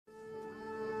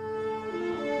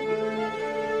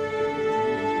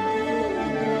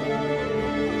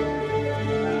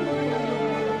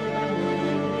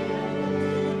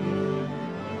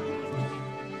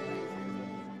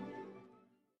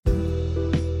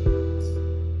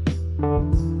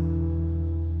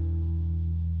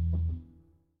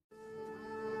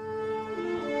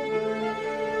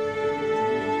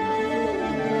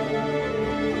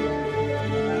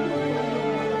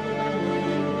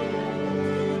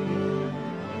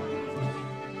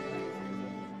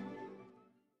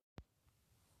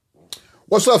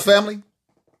What's up, family?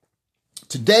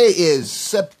 Today is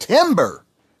September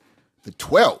the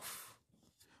 12th.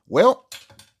 Well,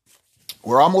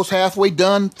 we're almost halfway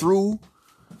done through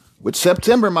with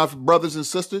September, my brothers and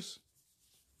sisters.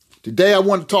 Today I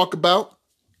want to talk about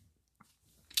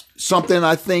something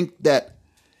I think that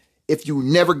if you've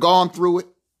never gone through it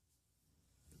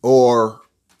or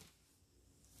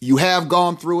you have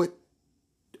gone through it,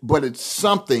 but it's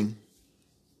something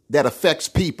that affects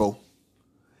people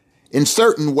in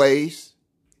certain ways,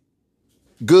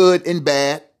 good and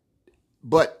bad.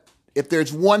 But if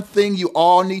there's one thing you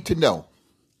all need to know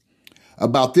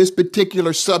about this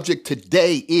particular subject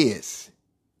today is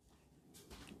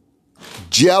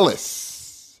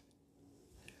jealous.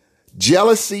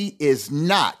 Jealousy is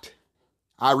not,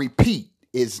 I repeat,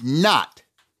 is not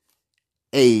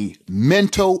a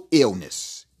mental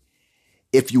illness.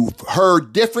 If you've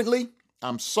heard differently,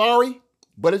 I'm sorry,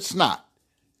 but it's not.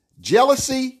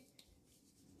 Jealousy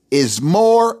is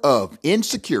more of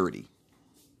insecurity.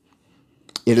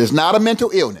 It is not a mental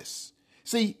illness.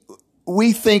 See,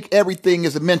 we think everything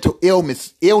is a mental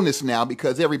illness now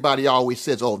because everybody always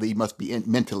says, oh, they must be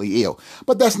mentally ill.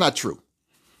 But that's not true.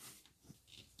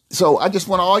 So I just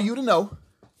want all you to know,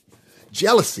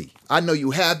 jealousy. I know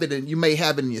you have it, and you may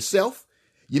have it in yourself.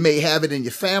 You may have it in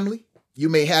your family. You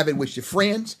may have it with your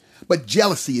friends. But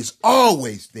jealousy is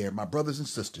always there, my brothers and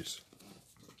sisters.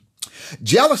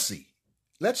 Jealousy.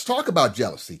 Let's talk about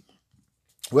jealousy.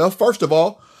 Well, first of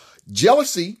all,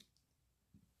 jealousy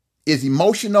is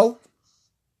emotional,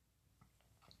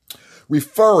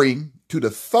 referring to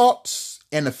the thoughts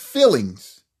and the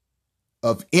feelings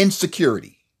of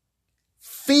insecurity,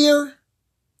 fear,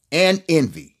 and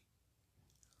envy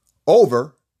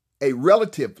over a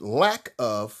relative lack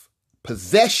of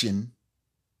possession,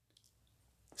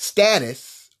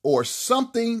 status, or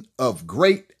something of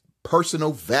great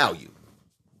personal value.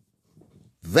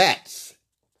 That's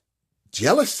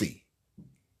jealousy.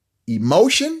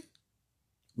 Emotion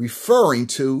referring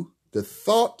to the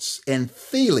thoughts and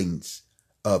feelings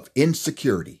of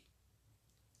insecurity,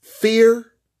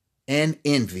 fear, and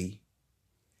envy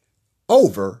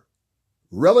over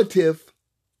relative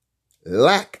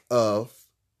lack of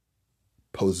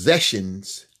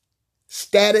possessions,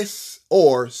 status,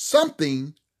 or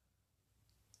something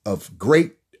of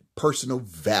great personal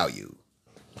value.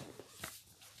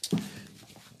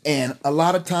 And a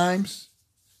lot of times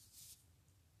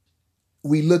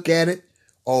we look at it,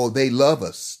 oh, they love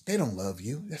us. They don't love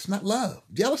you. That's not love.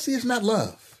 Jealousy is not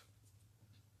love.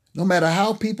 No matter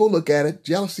how people look at it,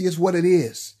 jealousy is what it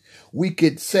is. We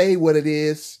could say what it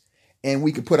is and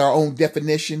we could put our own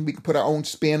definition. We could put our own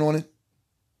spin on it.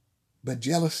 But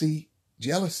jealousy.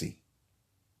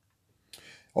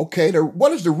 Okay,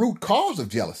 what is the root cause of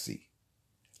jealousy?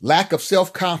 Lack of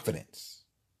self-confidence.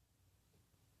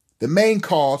 The main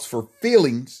cause for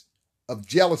feelings of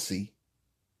jealousy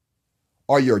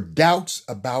are your doubts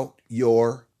about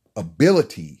your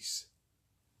abilities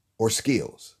or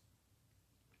skills.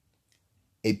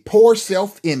 A poor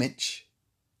self-image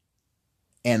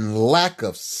and lack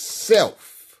of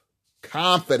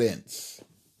self-confidence.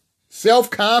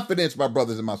 Self-confidence, my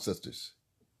brothers and my sisters,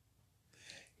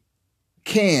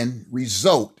 can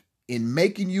result in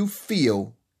making you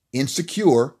feel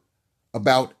insecure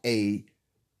about a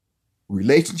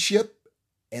relationship,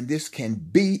 and this can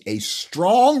be a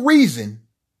strong reason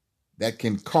that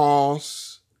can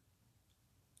cause,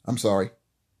 that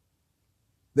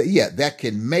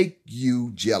can make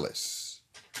you jealous.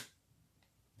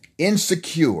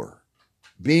 Insecure,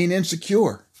 being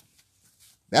insecure.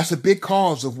 That's a big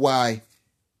cause of why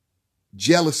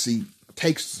jealousy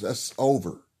takes us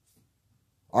over.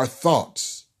 Our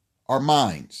thoughts, our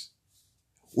minds.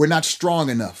 We're not strong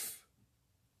enough.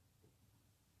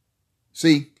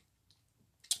 See,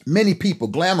 many people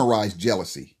glamorize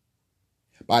jealousy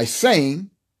by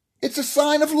saying it's a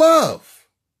sign of love,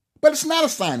 but it's not a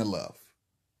sign of love.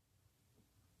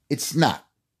 It's not.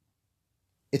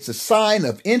 It's a sign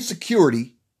of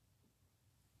insecurity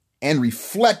and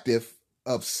reflective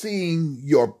of seeing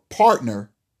your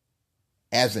partner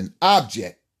as an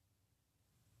object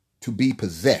to be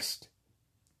possessed.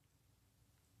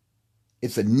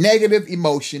 It's a negative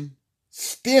emotion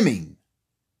stemming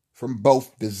from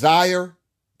both desire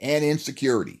and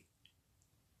insecurity,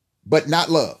 but not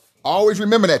love. Always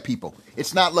remember that, people.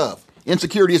 It's not love.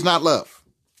 Insecurity is not love.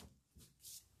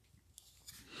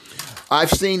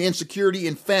 I've seen insecurity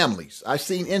in families. I've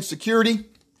seen insecurity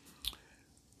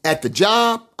at the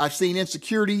job. I've seen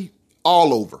insecurity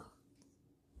all over.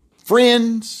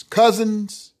 Friends,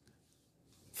 cousins,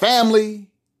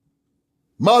 family,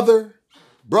 mother,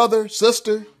 brother,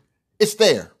 sister. It's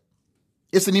there.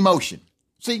 It's an emotion.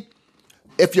 See,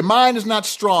 if your mind is not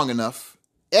strong enough,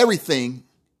 everything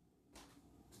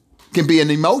can be an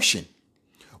emotion.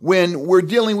 When we're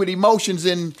dealing with emotions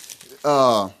in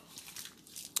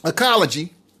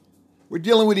ecology, we're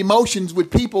dealing with emotions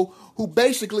with people who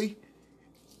basically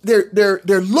they're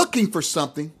looking for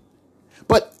something,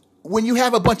 but when you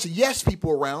have a bunch of yes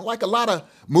people around, like a lot of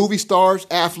movie stars,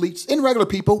 athletes, and regular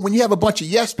people, when you have a bunch of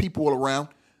yes people around,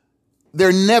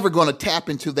 they're never going to tap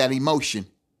into that emotion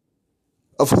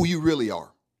of who you really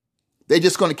are. They're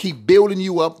just going to keep building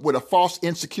you up with a false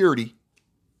insecurity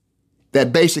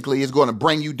that basically is going to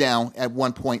bring you down at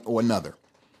one point or another.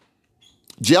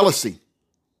 Jealousy.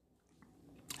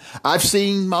 I've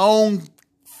seen my own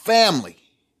family,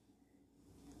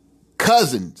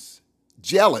 cousins,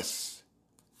 jealous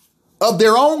of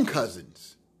their own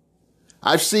cousins.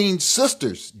 I've seen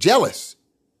sisters jealous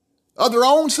of their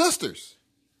own sisters.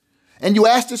 And you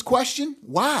ask this question,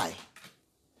 why?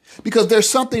 Because there's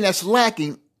something that's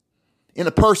lacking in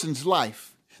a person's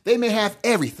life. They may have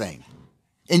everything,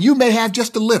 and you may have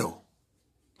just a little.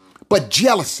 But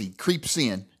jealousy creeps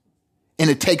in, and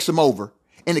it takes them over,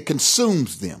 and it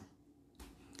consumes them.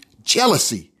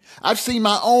 Jealousy. I've seen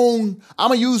my own, I'm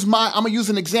gonna use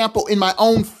an example in my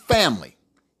own family.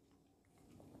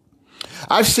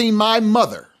 I've seen my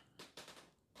mother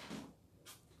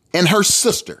and her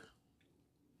sister.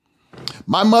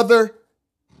 My mother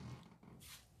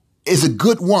is a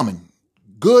good woman,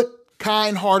 good,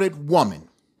 kind-hearted woman.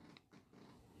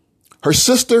 Her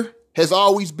sister has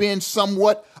always been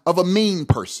somewhat of a mean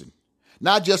person,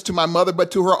 not just to my mother,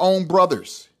 but to her own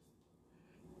brothers.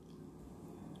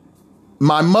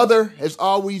 My mother has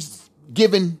always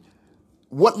given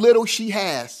what little she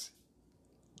has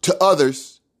to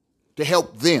others to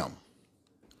help them.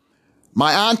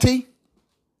 My auntie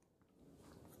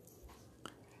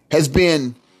has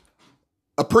been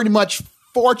a pretty much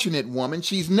fortunate woman.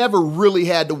 She's never really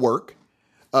had to work.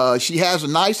 She has a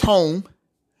nice home,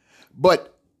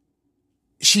 but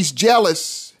she's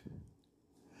jealous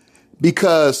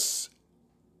because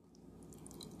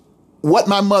what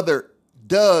my mother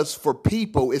does for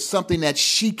people is something that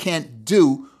she can't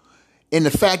do. And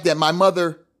the fact that my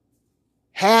mother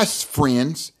has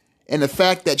friends, and the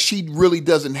fact that she really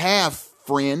doesn't have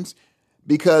friends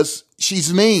because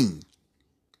she's mean.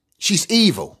 She's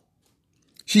evil.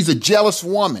 She's a jealous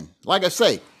woman. Like I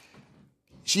say,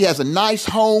 she has a nice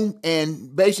home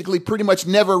and basically pretty much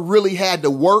never really had to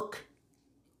work.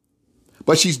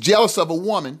 But she's jealous of a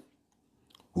woman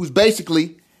who's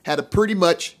basically had to pretty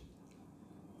much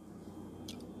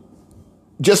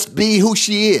just be who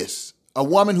she is. A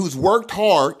woman who's worked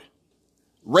hard,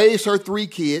 raised her 3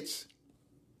 kids,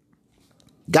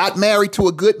 got married to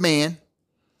a good man.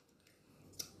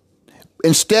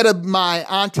 Instead of my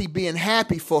auntie being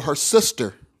happy for her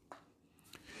sister,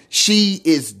 she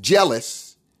is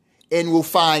jealous and will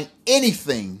find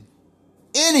anything,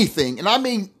 and I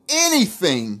mean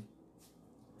anything,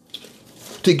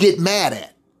 to get mad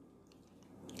at.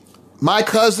 My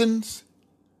cousins,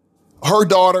 her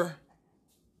daughter,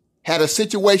 had a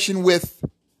situation with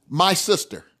my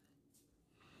sister.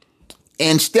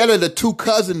 Instead of the 2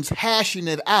 cousins hashing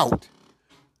it out,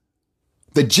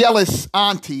 the jealous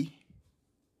auntie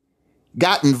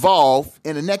got involved,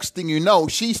 and the next thing you know,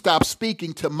 she stopped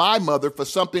speaking to my mother for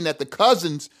something that the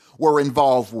cousins were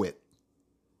involved with.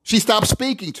 She stopped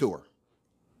speaking to her.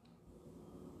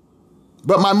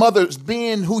 But my mother's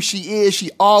being who she is, she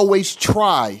always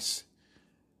tries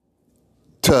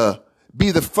to be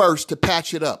the first to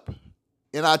patch it up.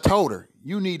 And I told her,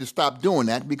 you need to stop doing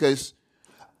that because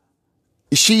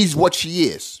she's what she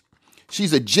is.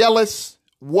 She's a jealous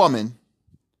woman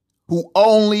who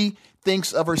only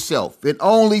thinks of herself and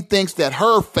only thinks that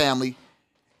her family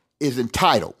is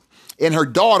entitled. And her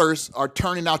daughters are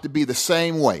turning out to be the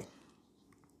same way.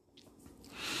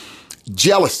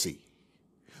 Jealousy.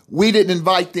 We didn't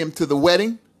invite them to the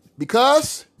wedding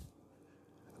because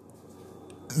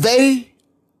they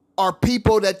are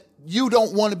people that you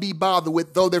don't want to be bothered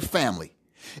with, though they're family.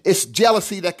 It's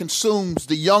jealousy that consumes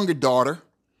the younger daughter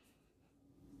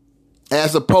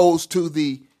as opposed to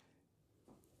the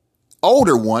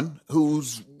older one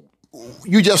who's,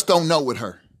 you just don't know with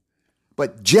her.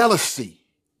 But jealousy,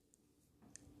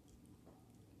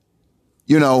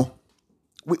 you know,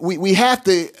 we have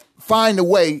to find a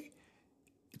way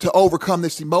to overcome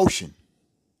this emotion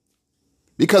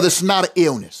because it's not an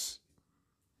illness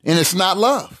and it's not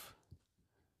love.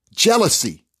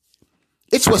 Jealousy,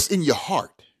 it's what's in your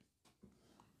heart.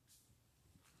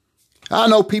 I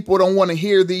know people don't want to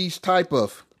hear these type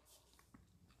of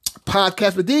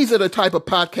podcasts, but these are the type of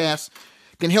podcasts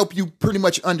can help you pretty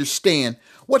much understand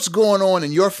what's going on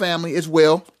in your family as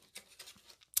well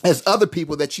as other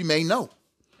people that you may know.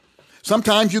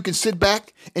 Sometimes you can sit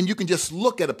back and you can just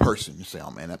look at a person and say, oh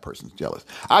man, that person's jealous.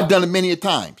 I've done it many a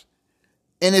times.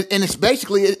 And it's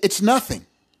basically, it's nothing.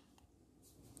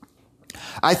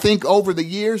 I think over the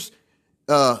years,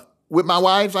 with my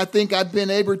wives, I think I've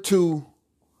been able to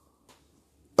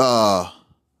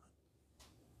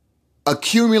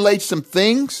accumulate some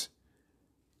things,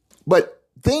 but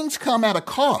things come at a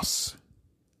cost.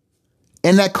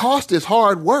 And that cost is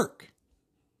hard work.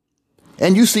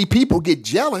 And you see people get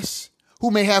jealous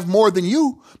who may have more than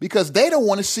you because they don't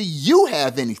want to see you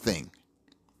have anything.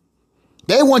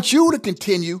 They want you to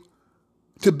continue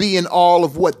to be in awe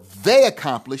of what they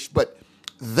accomplished, but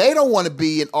they don't want to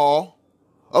be in awe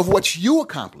of what you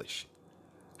accomplish.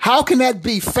 How can that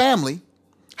be family?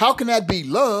 How can that be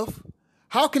love?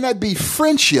 How can that be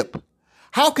friendship?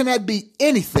 How can that be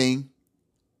anything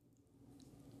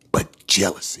but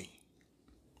jealousy?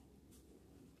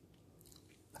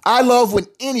 I love when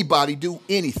anybody do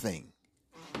anything.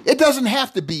 It doesn't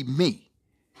have to be me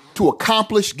to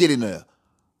accomplish getting a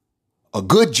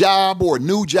good job or a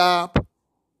new job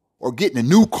or getting a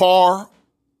new car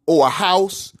or a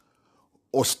house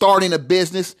or starting a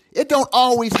business. It don't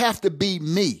always have to be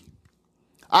me.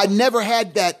 I never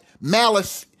had that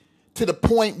malice to the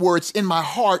point where it's in my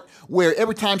heart where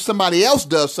every time somebody else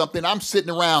does something, I'm sitting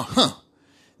around,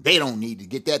 they don't need to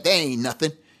get that. They ain't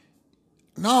nothing.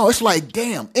 No, it's like,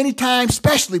 damn, anytime,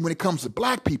 especially when it comes to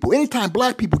black people, anytime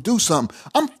black people do something,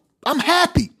 I'm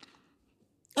happy.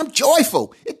 I'm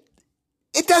joyful.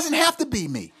 It doesn't have to be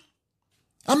me.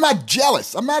 I'm not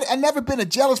jealous. I've never been a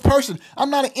jealous person. I'm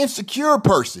not an insecure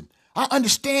person. I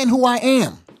understand who I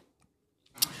am.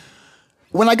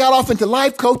 When I got off into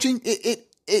life coaching,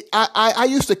 I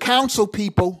used to counsel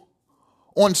people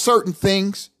on certain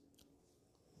things,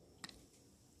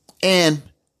 and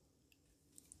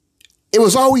it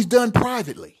was always done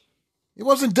privately. It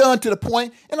wasn't done to the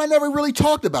point, and I never really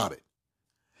talked about it.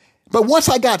 But once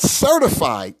I got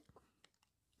certified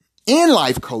in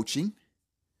life coaching,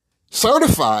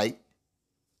 certified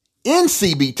in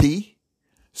CBT,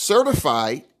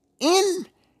 certified in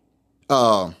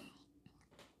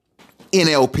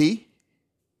NLP,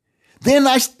 then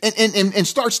I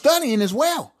start studying as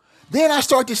well. Then I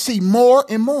start to see more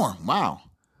and more. Wow.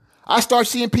 I start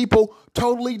seeing people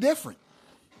totally different.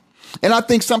 And I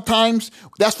think sometimes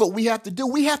that's what we have to do.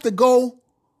 We have to go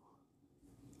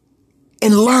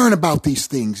and learn about these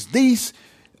things. These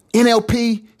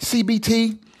NLP,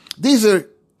 CBT, these are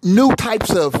new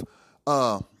types of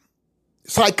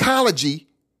psychology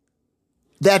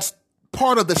that's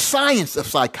part of the science of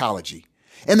psychology.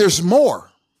 And there's more.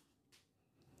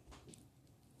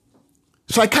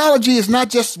 Psychology is not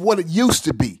just what it used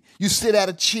to be. You sit at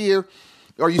a chair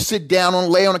or you sit down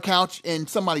lay on a couch and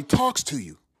somebody talks to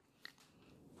you.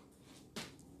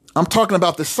 I'm talking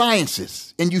about the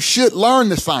sciences, and you should learn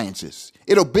the sciences.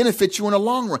 It'll benefit you in the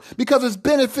long run because it's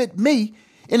benefited me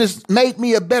and it's made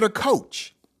me a better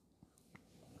coach.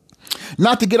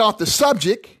 Not to get off the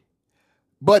subject,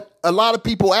 but a lot of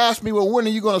people ask me, well, when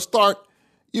are you going to start,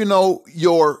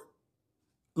 your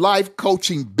life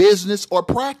coaching business or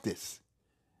practice?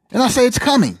 And I say, it's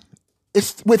coming.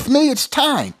 With me, it's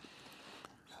time.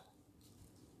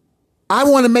 I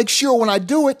want to make sure when I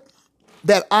do it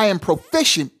that I am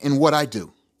proficient in what I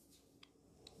do.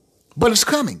 But it's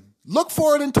coming. Look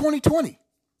for it in 2020.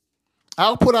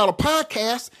 I'll put out a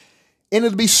podcast and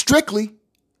it'll be strictly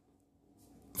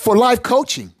for life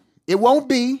coaching. It won't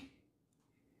be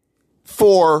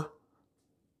for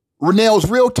Rennell's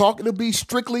Real Talk. It'll be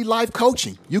strictly life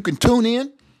coaching. You can tune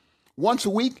in once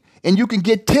a week and you can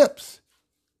get tips.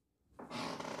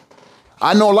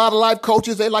 I know a lot of life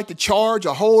coaches, they like to charge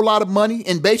a whole lot of money,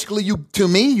 and basically you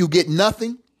get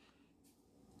nothing.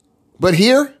 But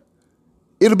here,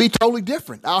 it'll be totally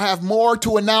different. I'll have more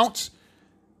to announce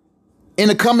in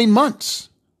the coming months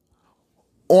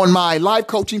on my life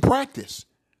coaching practice.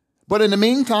 But in the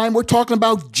meantime, we're talking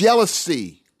about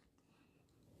jealousy,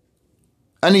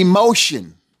 an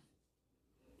emotion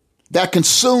that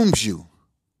consumes you.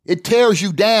 It tears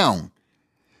you down.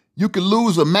 You could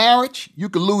lose a marriage, you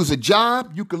could lose a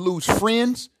job, you could lose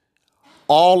friends,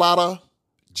 all out of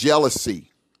jealousy.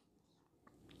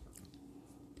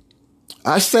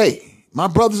 I say, my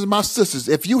brothers and my sisters,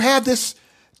 if you have this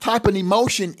type of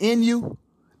emotion in you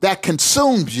that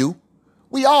consumes you,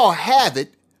 we all have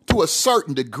it to a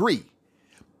certain degree.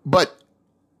 But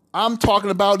I'm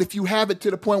talking about if you have it to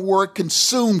the point where it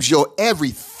consumes your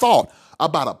every thought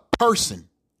about a person,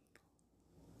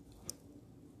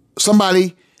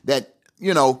 somebody that,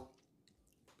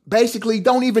 basically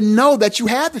don't even know that you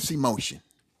have this emotion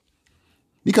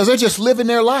because they're just living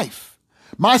their life.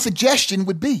 My suggestion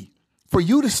would be for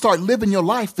you to start living your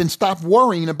life and stop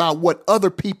worrying about what other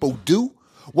people do,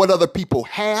 what other people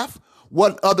have,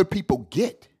 what other people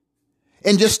get,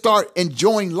 and just start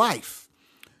enjoying life.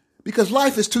 Because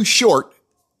life is too short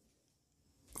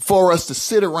for us to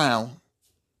sit around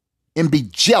and be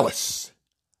jealous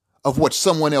of what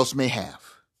someone else may have.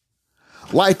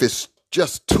 Life is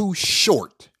just too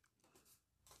short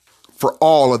for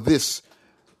all of this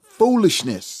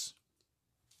foolishness.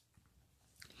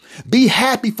 Be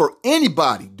happy for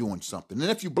anybody doing something. And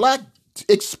if you're black,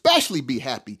 especially be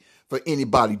happy for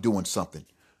anybody doing something.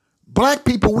 Black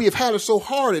people, we have had it so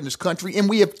hard in this country, and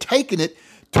we have taken it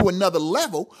to another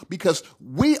level because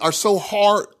we are so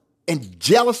hard and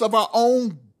jealous of our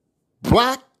own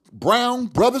black, brown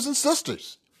brothers and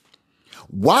sisters.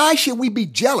 Why should we be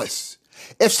jealous?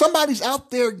 If somebody's out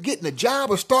there getting a job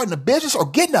or starting a business or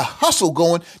getting a hustle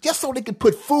going just so they can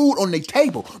put food on their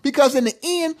table, because in the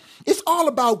end, it's all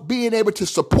about being able to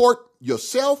support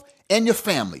yourself and your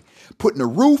family, putting a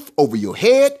roof over your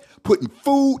head, putting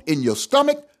food in your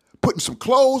stomach, putting some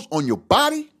clothes on your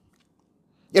body.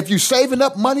 If you're saving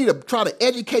up money to try to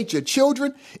educate your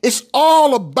children, it's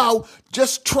all about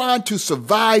just trying to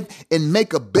survive and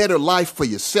make a better life for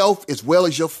yourself as well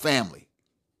as your family.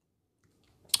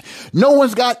 No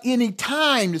one's got any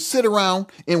time to sit around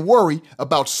and worry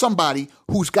about somebody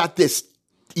who's got this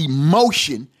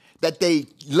emotion that they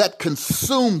let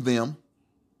consume them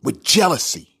with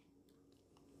jealousy.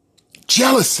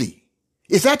 Jealousy.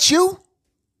 Is that you?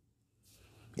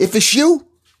 If it's you,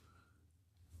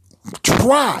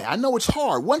 try. I know it's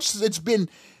hard. Once it's been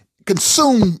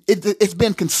consumed, it's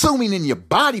been consuming in your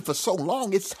body for so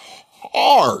long, it's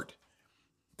hard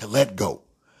to let go.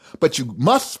 But you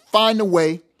must find a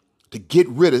way to get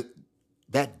rid of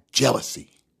that jealousy.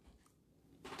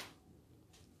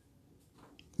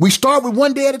 We start with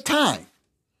one day at a time.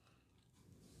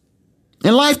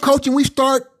 In life coaching, we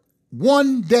start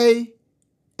one day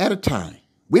at a time.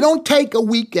 We don't take a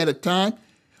week at a time.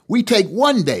 We take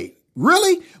one day.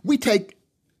 Really? We take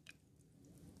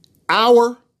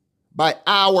hour by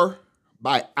hour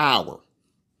by hour.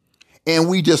 And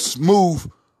we just move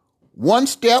one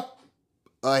step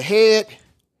ahead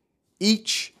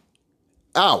each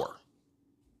hour.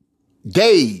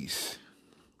 Days.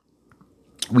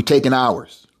 We taking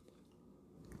hours.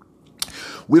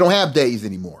 We don't have days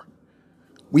anymore.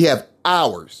 We have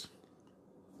hours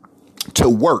to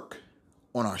work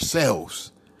on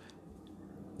ourselves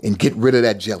and get rid of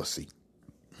that jealousy.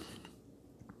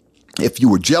 If you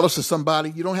were jealous of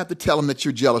somebody, you don't have to tell them that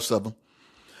you're jealous of them,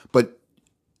 but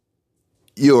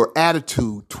your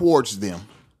attitude towards them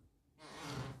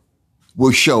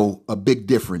will show a big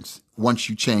difference once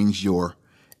you change your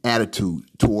attitude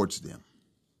towards them.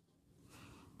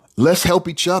 Let's help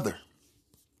each other.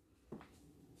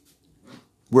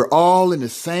 We're all in the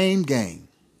same game.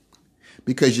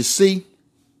 Because you see,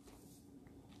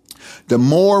 the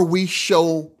more we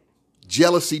show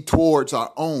jealousy towards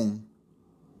our own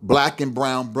black and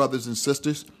brown brothers and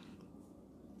sisters,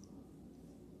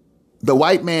 the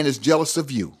white man is jealous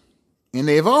of you. And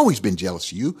they have always been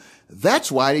jealous of you.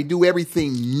 That's why they do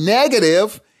everything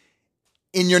negative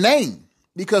in your name,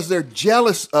 because they're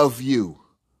jealous of you.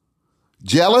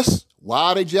 Jealous? Why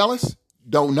are they jealous?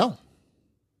 Don't know.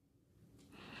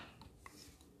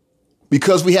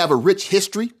 Because we have a rich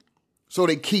history, so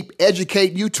they keep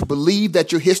educating you to believe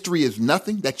that your history is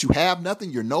nothing, that you have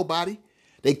nothing, you're nobody.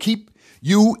 They keep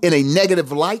you in a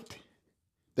negative light.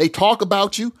 They talk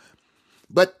about you.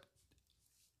 But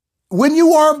when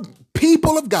you are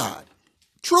people of God,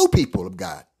 true people of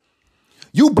God,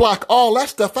 you block all that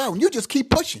stuff out and you just keep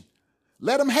pushing.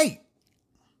 Let them hate.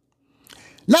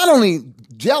 Not only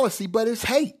jealousy, but it's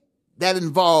hate that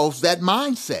involves that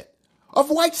mindset of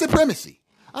white supremacy.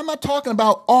 I'm not talking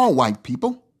about all white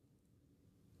people.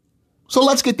 So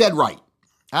let's get that right.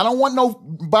 I don't want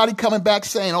nobody coming back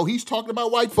saying, oh, he's talking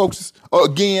about white folks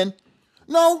again.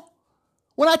 No.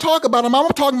 When I talk about them, I'm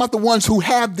talking about the ones who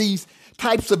have these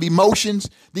types of emotions,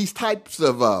 these types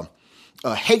of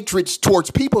hatreds towards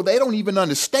people they don't even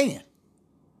understand.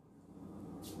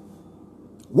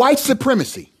 White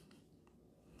supremacy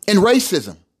and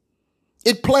racism,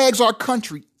 it plagues our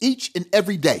country each and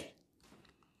every day.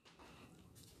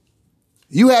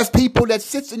 You have people that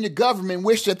sits in your government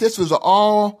wish that this was an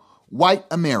all-white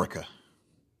America.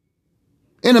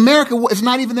 In America, it's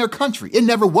not even their country. It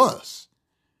never was.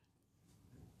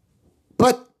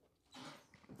 But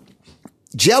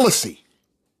jealousy.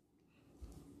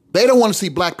 They don't want to see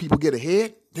black people get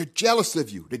ahead. They're jealous of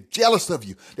you. They're jealous of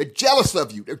you. They're jealous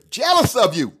of you. They're jealous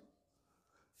of you.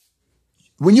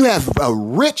 When you have a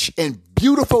rich and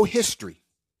beautiful history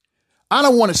I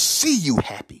don't want to see you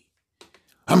happy.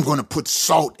 I'm going to put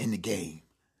salt in the game.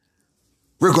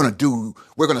 We're going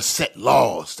to set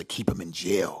laws to keep them in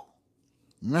jail.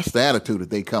 And that's the attitude that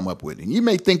they come up with. And you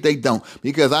may think they don't,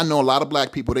 because I know a lot of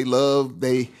black people,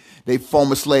 they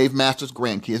former slave masters'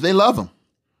 grandkids. They love them.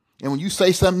 And when you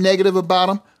say something negative about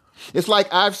them, it's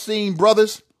like I've seen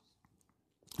brothers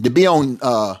to be on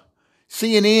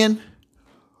CNN,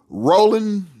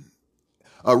 Roland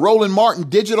Martin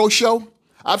digital show.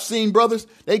 I've seen brothers,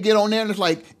 they get on there and it's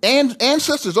like, and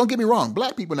sisters, don't get me wrong,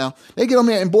 black people now, they get on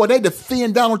there and boy, they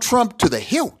defend Donald Trump to the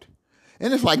hilt.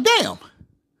 And it's like, damn,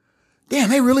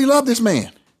 they really love this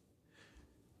man.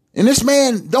 And this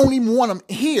man don't even want them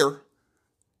here.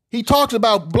 He talks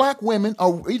about black women,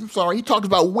 he talks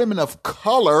about women of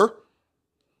color.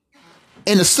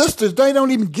 And the sisters, they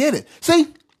don't even get it. See,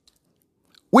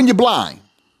 when you're blind,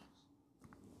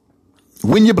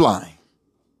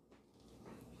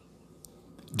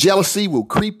 jealousy will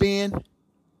creep in.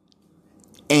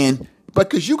 And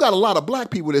because you got a lot of black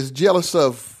people that's jealous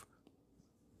of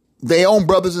their own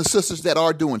brothers and sisters that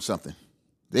are doing something,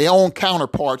 their own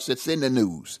counterparts that's in the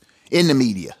news, in the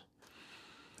media.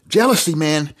 Jealousy,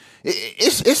 man,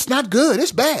 it's not good.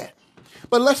 It's bad.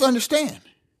 But let's understand,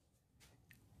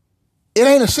 it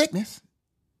ain't a sickness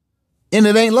and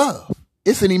it ain't love.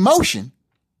 It's an emotion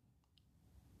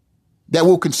that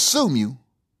will consume you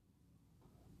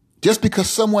just because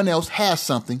someone else has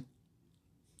something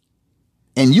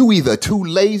and you either too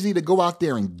lazy to go out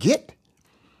there and get,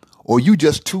 or you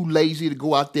just too lazy to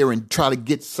go out there and try to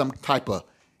get some type of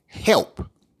help.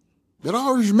 But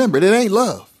always remember, it ain't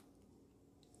love.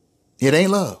 It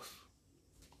ain't love.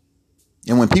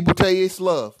 And when people tell you it's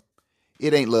love,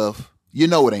 it ain't love. You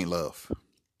know it ain't love.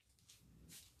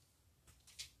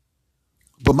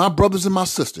 But my brothers and my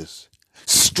sisters,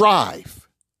 strive.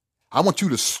 I want you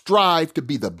to strive to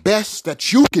be the best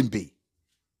that you can be.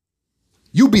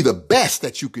 You be the best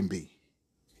that you can be.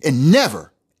 And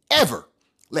never, ever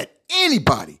let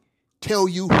anybody tell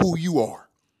you who you are.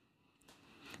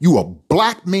 You are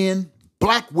black men,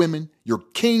 black women, your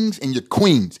kings and your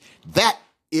queens. That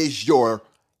is your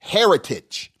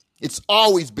heritage. It's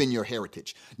always been your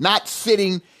heritage. Not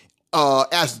sitting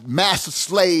as master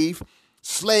slave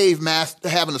master,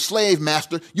 having a slave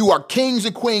master. You are kings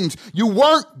and queens. You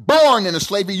weren't born into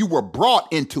slavery. You were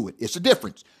brought into it. It's a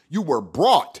difference. You were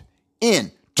brought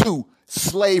into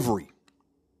slavery.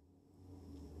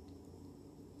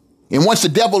 And once the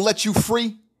devil let you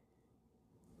free,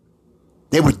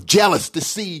 they were jealous to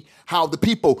see how the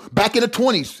people back in the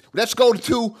 20s, let's go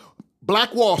to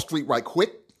Black Wall Street right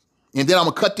quick, and then I'm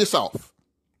going to cut this off.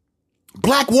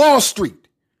 Black Wall Street,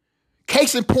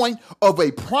 case in point of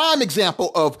a prime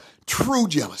example of true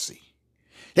jealousy.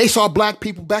 They saw black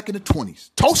people back in the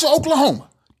 20s. Tulsa, Oklahoma.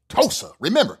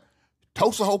 Remember,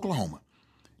 Tulsa, Oklahoma.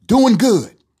 Doing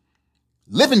good.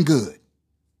 Living good.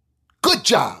 Good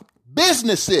job.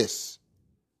 Businesses.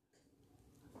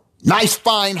 Nice,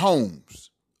 fine homes.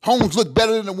 Homes look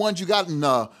better than the ones you got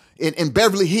in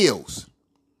Beverly Hills.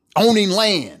 Owning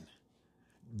land.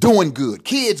 Doing good.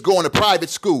 Kids going to private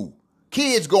school.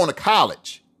 Kids going to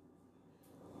college.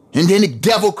 And then the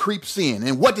devil creeps in.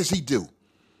 And what does he do?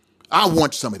 I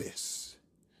want some of this.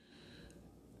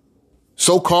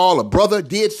 So-called a brother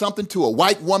did something to a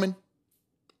white woman.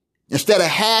 Instead of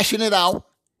hashing it out,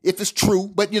 if it's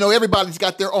true, but everybody's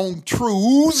got their own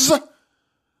truths.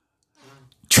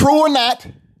 True or not,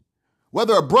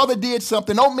 whether a brother did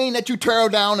something don't mean that you tear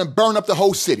down and burn up the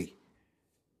whole city.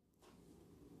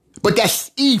 But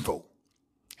that's evil,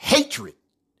 hatred,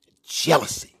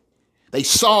 jealousy. They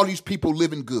saw these people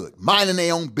living good, minding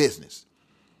their own business.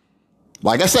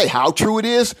 Like I say, how true it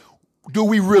is, do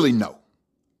we really know?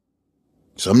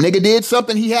 Some nigga did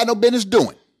something he had no business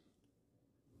doing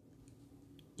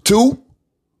to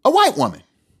a white woman.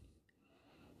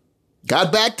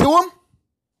 Got back to him.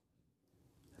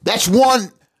 That's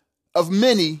one of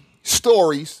many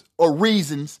stories or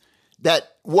reasons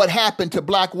that what happened to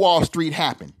Black Wall Street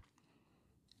happened.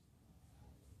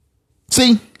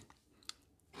 See,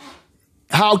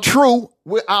 how true,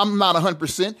 I'm not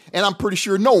 100%, and I'm pretty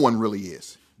sure no one really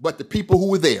is, but the people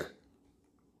who were there.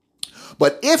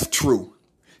 But if true,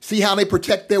 see how they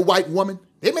protect their white woman?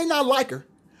 They may not like her,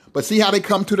 but see how they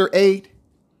come to their aid?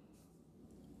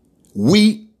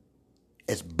 We,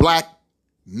 as black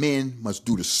men, must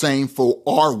do the same for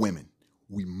our women.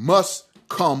 We must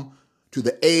come to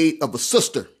the aid of a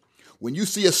sister. When you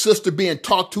see a sister being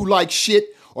talked to like shit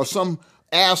or some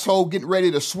asshole getting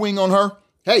ready to swing on her,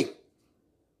 hey,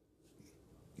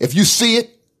 if you see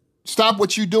it, stop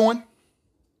what you're doing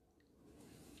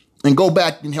and go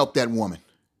back and help that woman.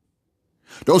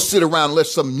 Don't sit around and let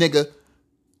some nigga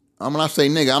When I say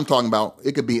nigga, I'm talking about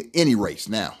it could be any race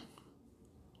now.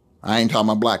 I ain't talking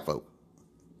about black folk.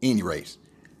 Any race.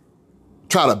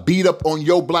 Try to beat up on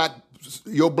your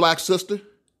black sister.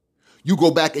 You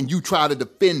go back and you try to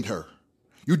defend her.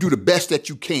 You do the best that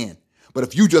you can. But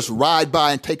if you just ride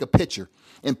by and take a picture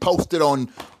and post it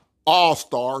on All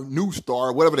Star, New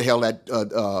Star, whatever the hell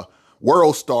that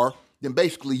World Star, then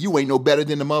basically you ain't no better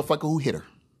than the motherfucker who hit her.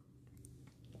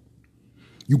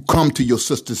 You come to your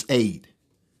sister's aid.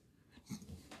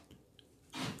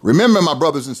 Remember, my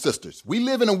brothers and sisters, we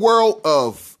live in a world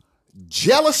of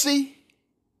jealousy,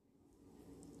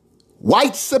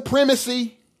 white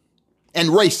supremacy, and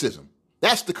racism.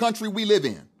 That's the country we live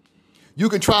in. You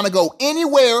can try to go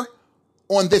anywhere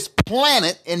on this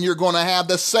planet and you're going to have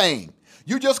the same.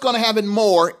 You're just going to have it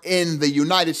more in the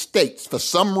United States for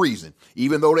some reason.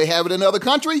 Even though they have it in other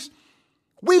countries,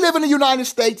 we live in the United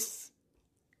States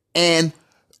and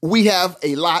we have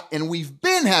a lot, and we've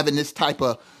been having this type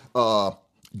of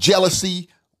jealousy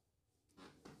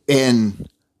and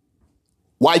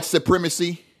white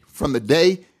supremacy from the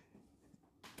day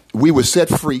we were set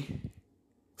free,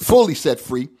 fully set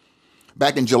free,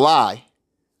 back in July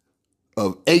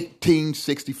of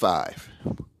 1865,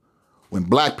 when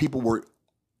black people were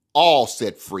all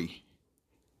set free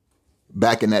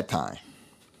back in that time.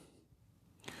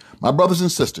 My brothers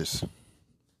and sisters,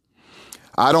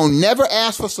 I don't never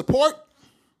ask for support.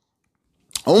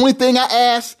 Only thing I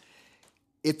ask,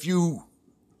 if you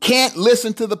can't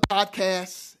listen to the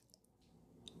podcast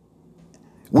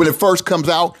when it first comes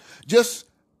out, just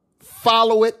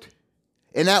follow it.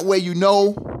 And that way you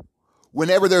know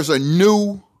whenever there's a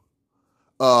new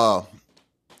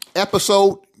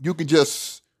episode, you can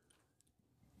just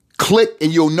click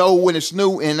and you'll know when it's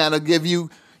new, and that'll give you,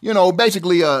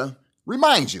 basically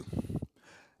remind you.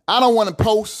 I don't want to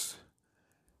post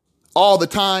all the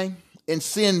time and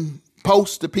send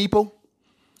posts to people.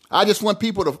 I just want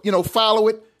people to, follow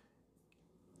it.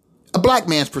 A black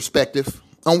man's perspective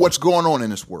on what's going on in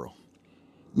this world.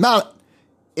 Not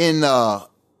in a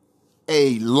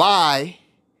lie,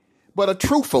 but a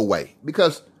truthful way.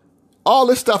 Because all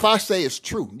this stuff I say is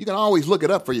true. You can always look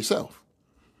it up for yourself.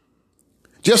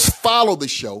 Just follow the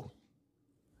show.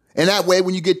 And that way,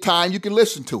 when you get time, you can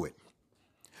listen to it.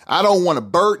 I don't want to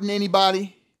burden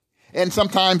anybody. And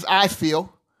sometimes I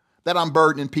feel that I'm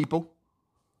burdening people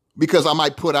because I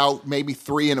might put out maybe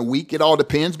 3 in a week. It all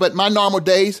depends. But my normal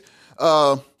days,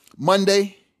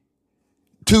 Monday,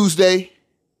 Tuesday,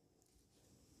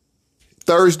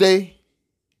 Thursday,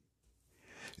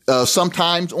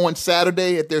 sometimes on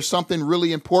Saturday if there's something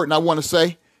really important I want to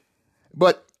say.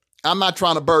 But I'm not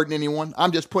trying to burden anyone.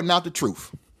 I'm just putting out the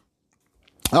truth.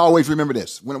 I always remember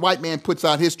this. When a white man puts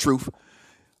out his truth,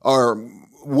 or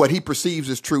what he perceives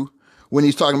as true, when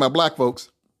he's talking about black folks,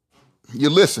 you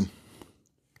listen.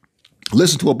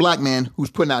 Listen to a black man who's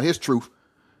putting out his truth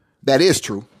that is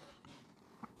true.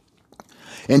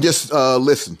 And just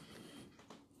listen.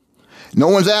 No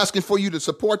one's asking for you to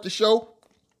support the show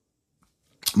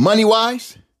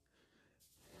money-wise.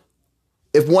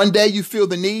 If one day you feel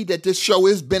the need that this show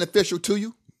is beneficial to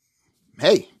you,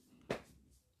 hey,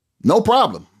 no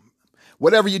problem.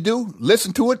 Whatever you do,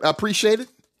 listen to it. I appreciate it.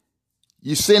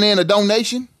 You send in a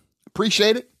donation,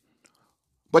 appreciate it.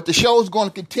 But the show is going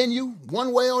to continue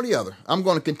one way or the other. I'm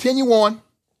going to continue on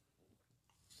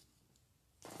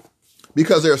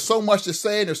because there's so much to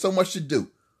say and there's so much to do.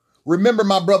 Remember,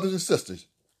 my brothers and sisters,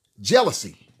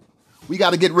 jealousy. We got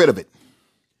to get rid of it.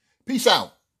 Peace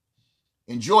out.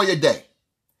 Enjoy your day.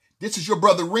 This is your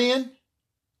brother Ren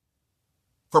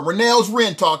from Renell's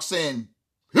Ren Talk saying,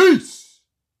 peace.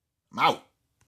 I'm out.